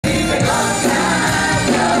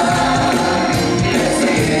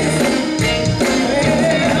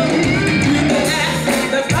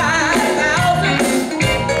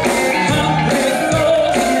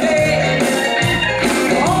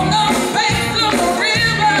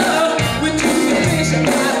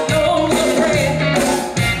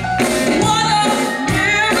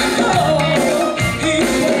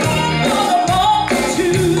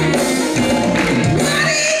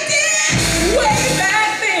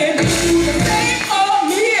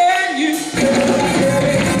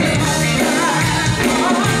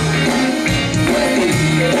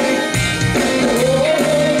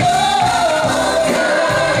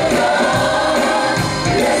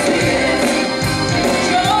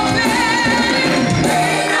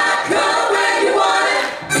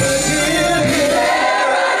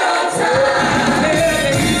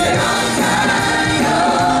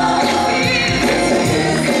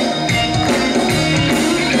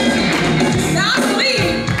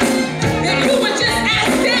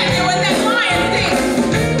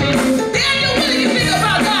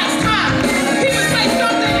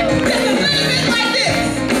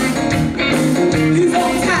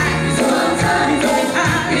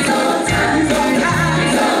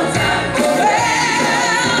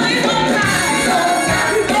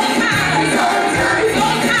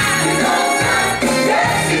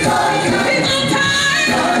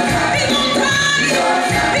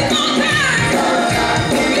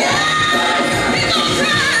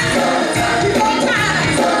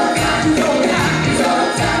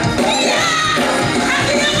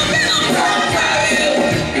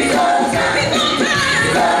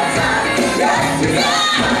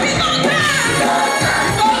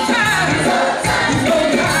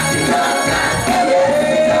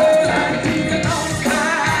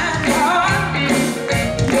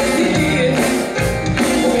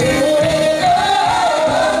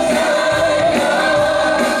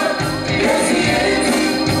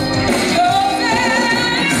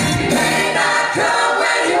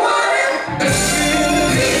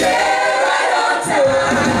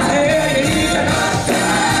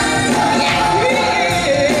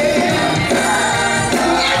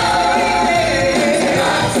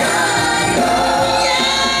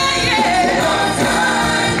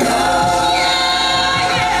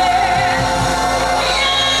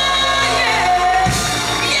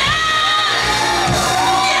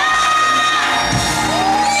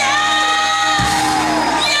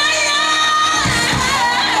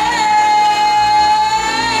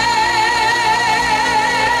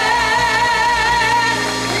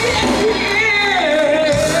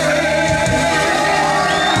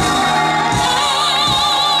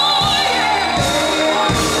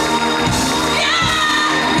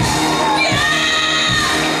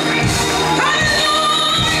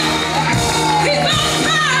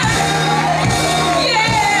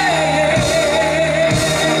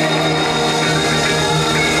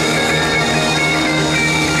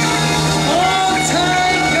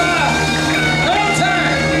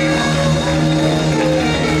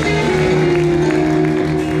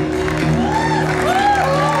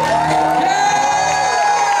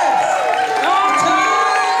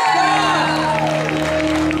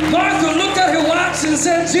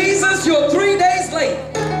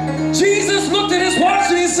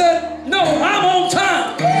said, no, I'm on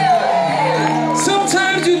time.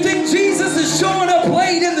 Sometimes you think Jesus is showing up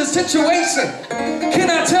late in the situation. Can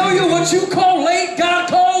I tell you what you call late, God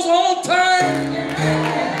calls on time?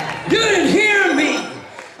 You didn't hear me.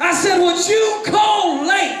 I said what you call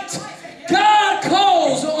late, God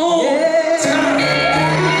calls on time.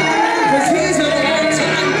 Because he's an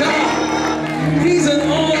on-time God. He's an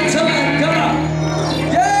on-time God.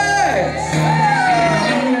 Yes.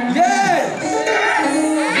 Yes. Yes.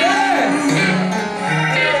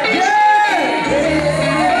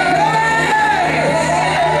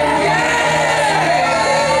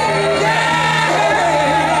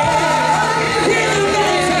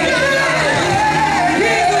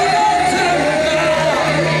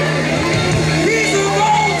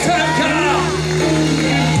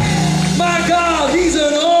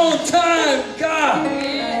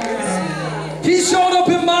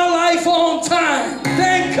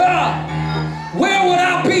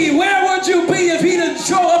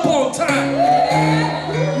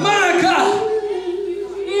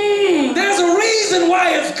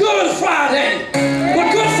 Good Friday, but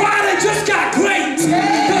Good Friday just got great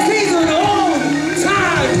because he's an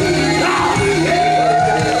on-time God.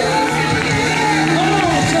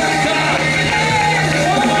 On-time God.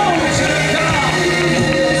 On-time God.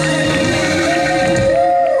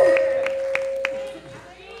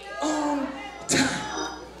 On-time.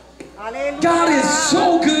 God is so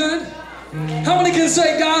good. How many can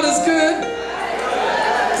say God is good?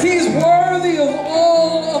 He's worthy of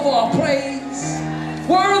all of our praise.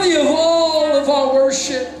 Worthy of all of our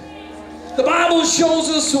worship. The Bible shows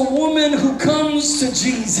us a woman who comes to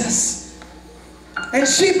Jesus and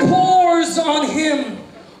she pours on him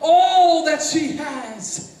all that she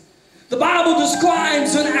has. The Bible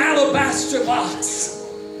describes an alabaster box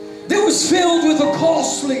that was filled with a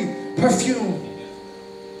costly perfume.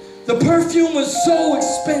 The perfume was so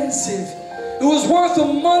expensive, it was worth a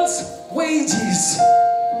month's wages.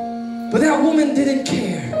 But that woman didn't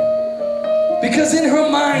care, because in her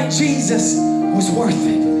mind, Jesus was worth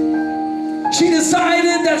it. She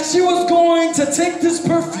decided that she was going to take this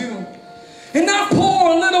perfume and not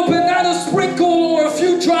pour a little bit, not a sprinkle or a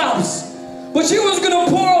few drops, but she was going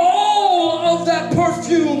to pour all of that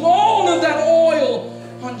perfume, all of that oil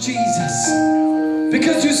on Jesus.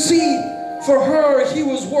 Because you see, for her, he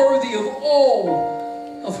was worthy of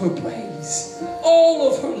all of her praise,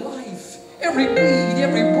 all of her life, every beat,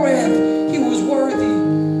 every breath, he was worthy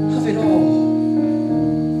of it all.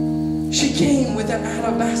 She came with an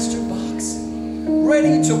alabaster box,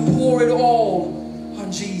 ready to pour it all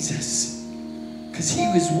on Jesus, because he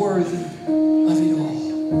was worthy of it all.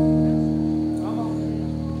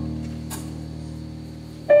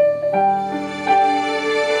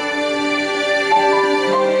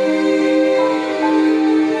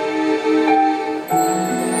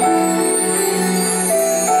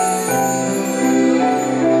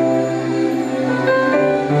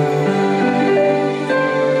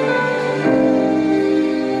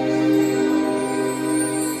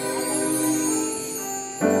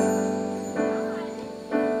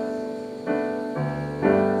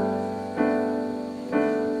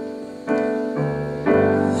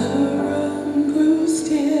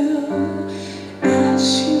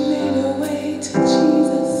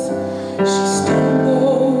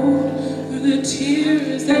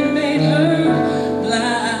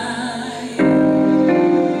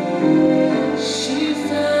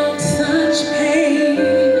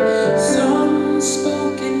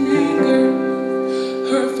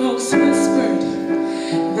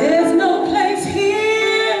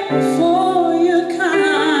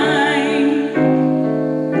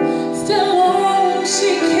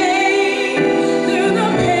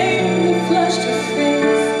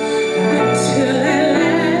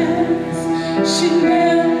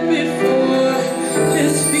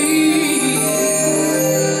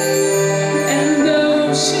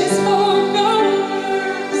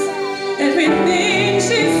 Everything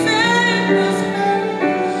she said was her,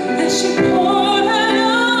 and she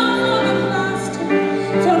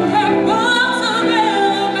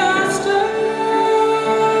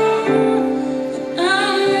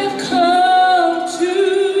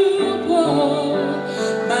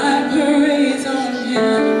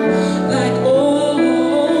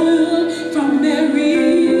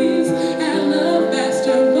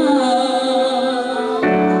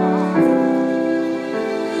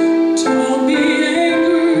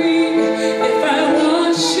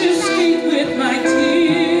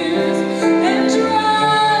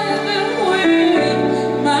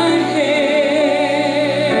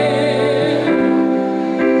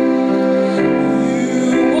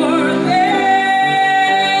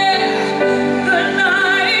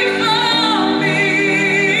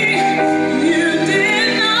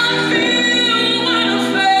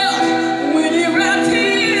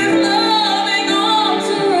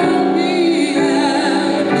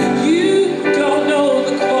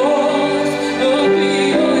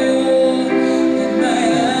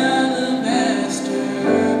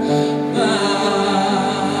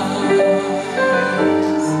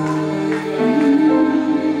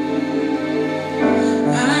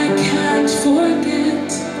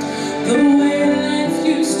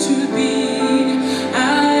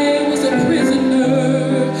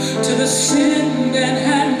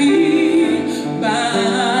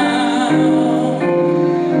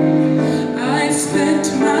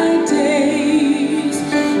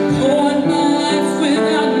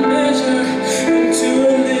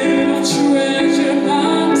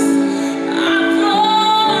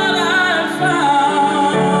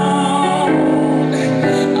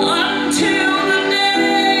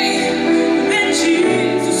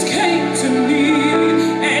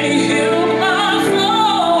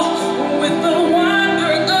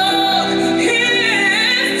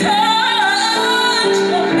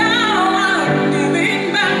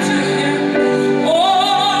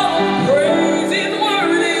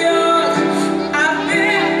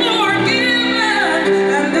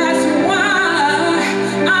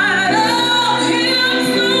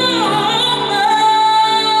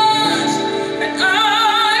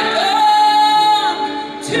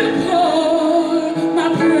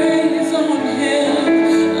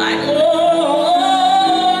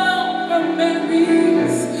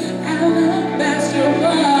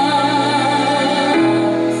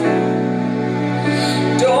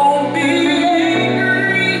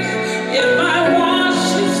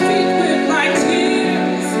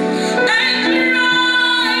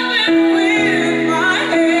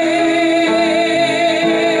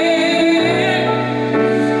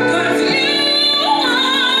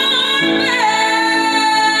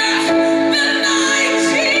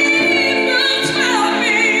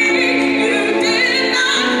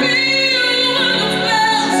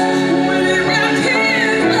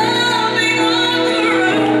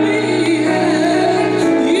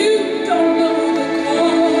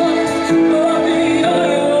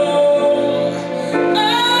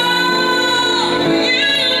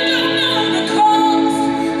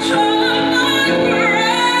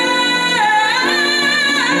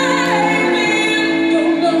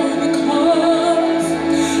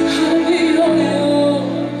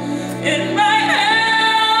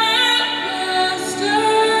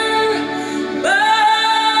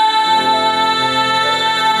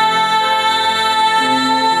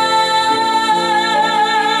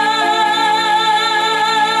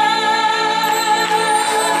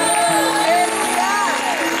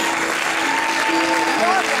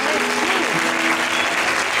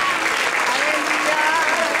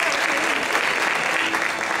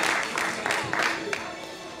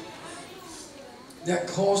That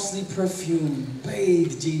costly perfume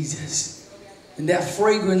bathed Jesus. And that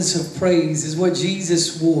fragrance of praise is what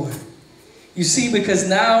Jesus wore. You see, because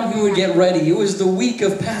now he would get ready. It was the week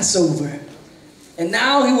of Passover. And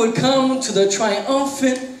now he would come to the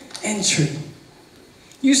triumphant entry.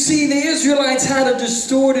 You see, the Israelites had a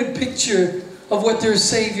distorted picture of what their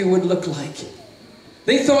Savior would look like.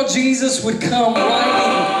 They thought Jesus would come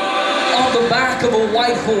riding on the back of a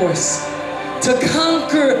white horse to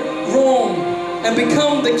conquer Rome and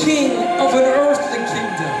become the king of an earthly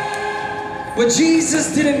kingdom. But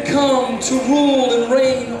Jesus didn't come to rule and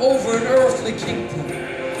reign over an earthly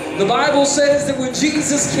kingdom. The Bible says that when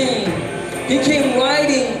Jesus came, he came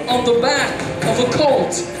riding on the back of a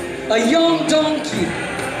colt, a young donkey,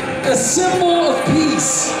 a symbol of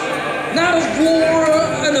peace, not of war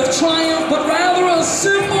and of triumph, but rather a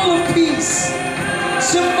symbol of peace.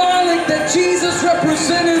 Symbolic that Jesus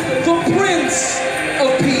represented the Prince of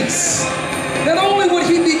Peace. Not only would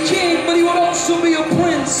he be king, but he would also be a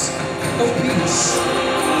Prince of Peace.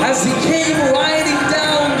 As he came riding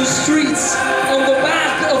down the streets on the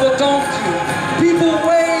back of a donkey, people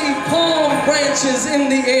waved palm branches in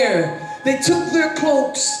the air. They took their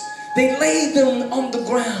cloaks, they laid them on the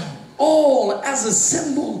ground, all as a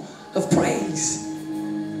symbol of praise.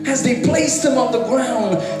 As they placed them on the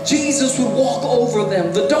ground, Jesus would walk over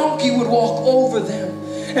them. The donkey would walk over them.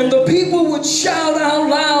 And the people would shout out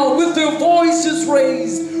loud with their voices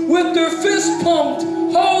raised, with their fists pumped,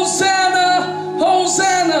 Hosanna,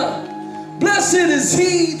 Hosanna. Blessed is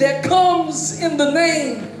he that comes in the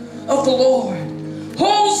name of the Lord.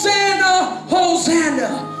 Hosanna,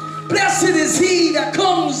 Hosanna. Blessed is he that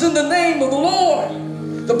comes in the name of the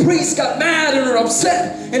Lord. The priests got mad and were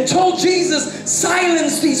upset and told Jesus,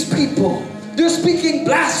 silence these people. They're speaking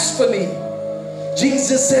blasphemy.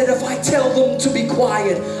 Jesus said, if I tell them to be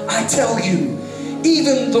quiet, I tell you,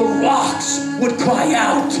 even the rocks would cry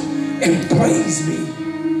out and praise me,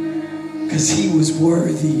 because he was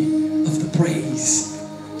worthy of the praise.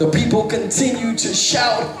 The people continued to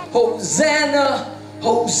shout, Hosanna,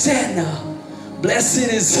 Hosanna.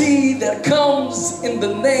 Blessed is he that comes in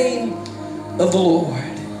the name of the Lord.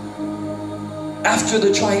 After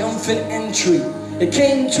the triumphant entry, it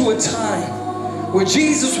came to a time where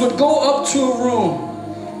Jesus would go up to a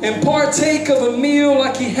room and partake of a meal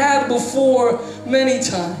like he had before many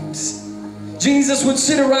times. Jesus would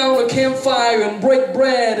sit around a campfire and break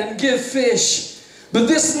bread and give fish. But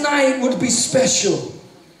this night would be special,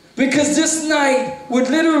 because this night would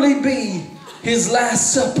literally be his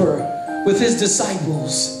last supper with his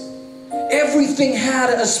disciples. Everything had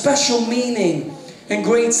a special meaning and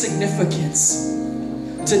great significance.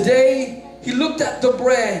 Today, he looked at the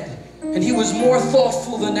bread and he was more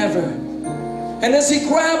thoughtful than ever. And as he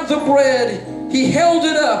grabbed the bread, he held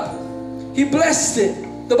it up. He blessed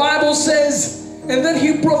it. The Bible says, and then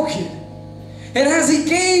he broke it. And as he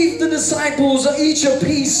gave the disciples each a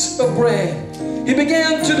piece of bread, he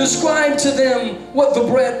began to describe to them what the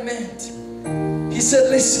bread meant. He said,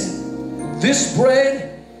 listen, this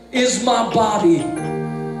bread is my body,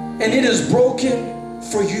 and it is broken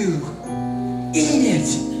for you. Eat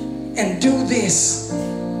it and do this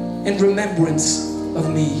in remembrance of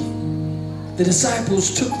me. The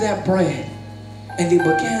disciples took that bread and they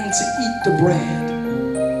began to eat the bread.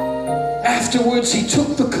 Afterwards, he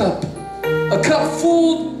took the cup, a cup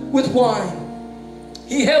full with wine.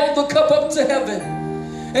 He held the cup up to heaven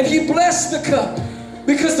and he blessed the cup,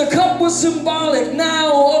 because the cup was symbolic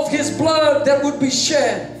now of his blood that would be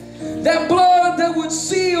shed. That blood that would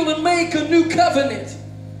seal and make a new covenant.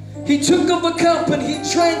 He took of the cup and he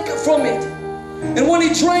drank from it. And when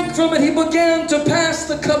he drank from it, he began to pass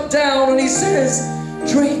the cup down and he says,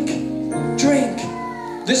 drink, drink.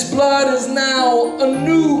 This blood is now a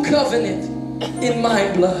new covenant in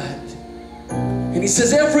my blood. And he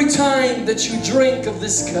says, every time that you drink of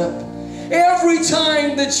this cup, every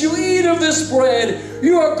time that you eat of this bread,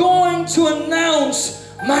 you are going to announce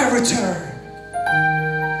my return.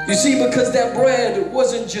 You see, because that bread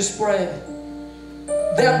wasn't just bread.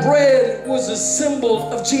 That bread was a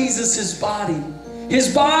symbol of Jesus' body.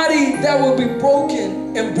 His body that would be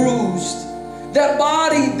broken and bruised. That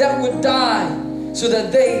body that would die so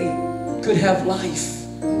that they could have life.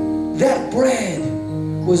 That bread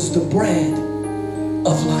was the bread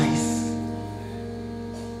of life.